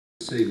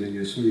sea when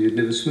you're swimming. You'd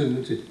never swim,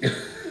 would you?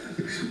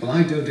 Well,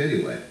 I don't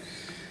anyway.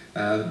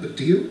 But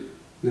do you?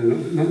 No,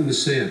 not in the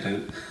sea, I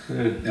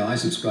don't. No, I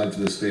subscribe to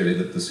this theory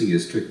that the sea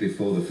is strictly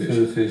for the fish.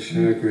 For the fish,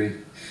 I agree.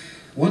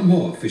 One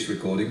more fish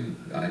recording.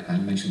 I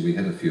mentioned we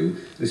had a few.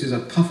 This is a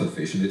puffer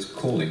fish and it's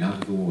calling out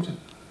of the water.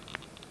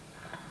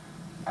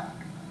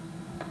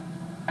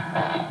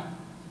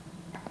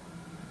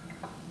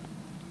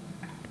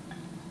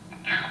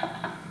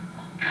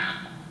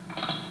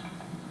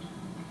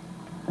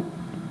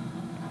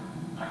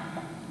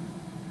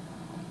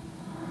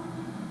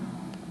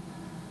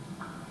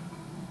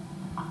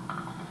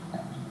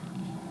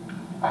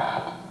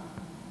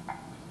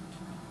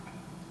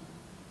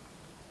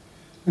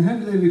 And how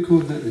do they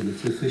record that then,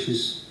 if the fish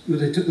is... Well,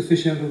 they took the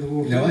fish out of the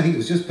water? No, I think it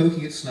was just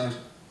poking its snout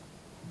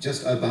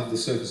just above the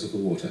surface of the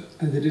water.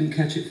 And they didn't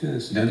catch it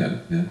first?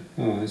 No.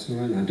 Oh, that's all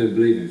right then. I don't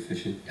believe in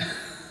fishing.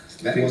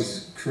 That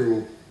was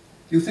cruel.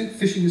 You think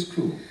fishing is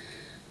cruel?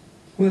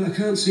 Well, I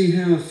can't see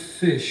how a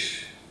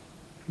fish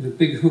with a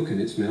big hook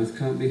in its mouth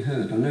can't be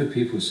hurt. I know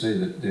people say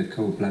that they're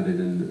cold-blooded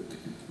and that,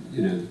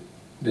 you know,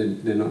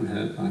 they're not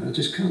hurt by it. I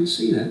just can't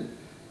see that.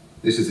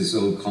 This is this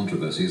old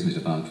controversy, isn't it,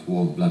 about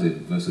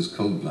warm-blooded versus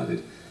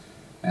cold-blooded.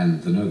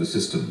 And the nervous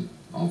system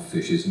of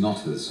fish is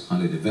not as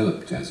highly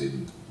developed as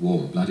in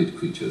warm-blooded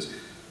creatures.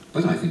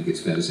 But I think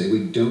it's fair to say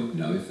we don't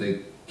know if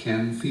they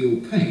can feel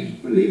pain.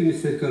 Well, even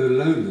if they've got a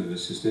low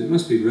nervous system, it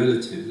must be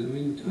relative. I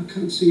mean, I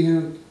can't see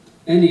how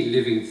any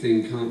living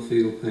thing can't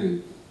feel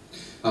pain.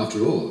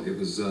 After all, it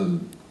was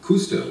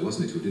Cousteau,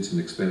 wasn't it, who did some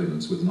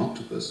experiments with an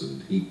octopus,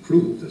 and he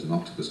proved that an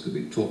octopus could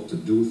be taught to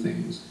do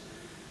things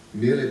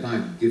merely by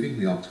giving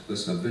the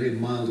octopus a very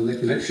mild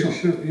electric shock.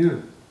 Yeah.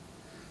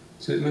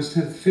 So it must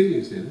have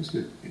feelings there,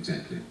 mustn't it?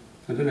 Exactly.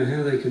 I don't know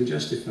how they can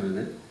justify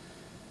that.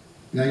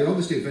 Now, you're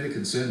obviously very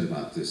concerned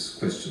about this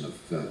question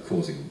of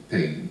causing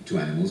pain to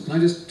animals. Can I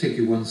just take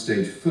you one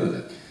stage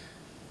further?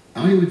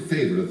 Are you in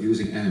favour of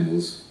using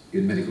animals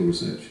in medical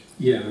research?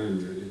 Yeah, I am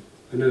really.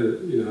 I know,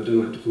 you know, I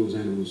don't like to cause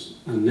animals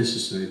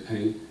unnecessary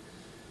pain,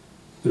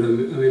 but I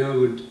mean,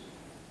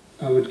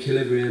 I would kill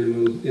every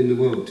animal in the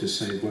world to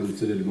save one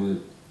third of my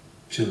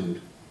child.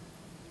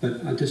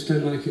 But I just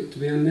don't like it to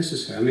be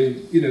unnecessary. I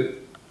mean, you know,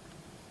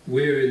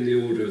 we're in the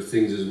order of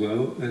things as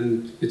well,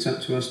 and it's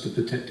up to us to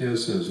protect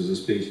ourselves as a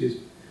species.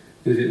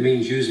 And if it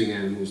means using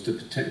animals to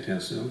protect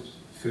ourselves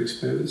for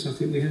experiments, I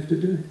think we have to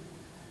do it.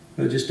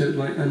 But I just don't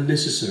like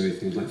unnecessary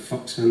things like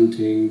fox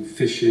hunting,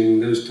 fishing,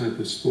 those type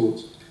of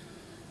sports.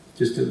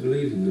 Just don't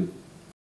believe in them.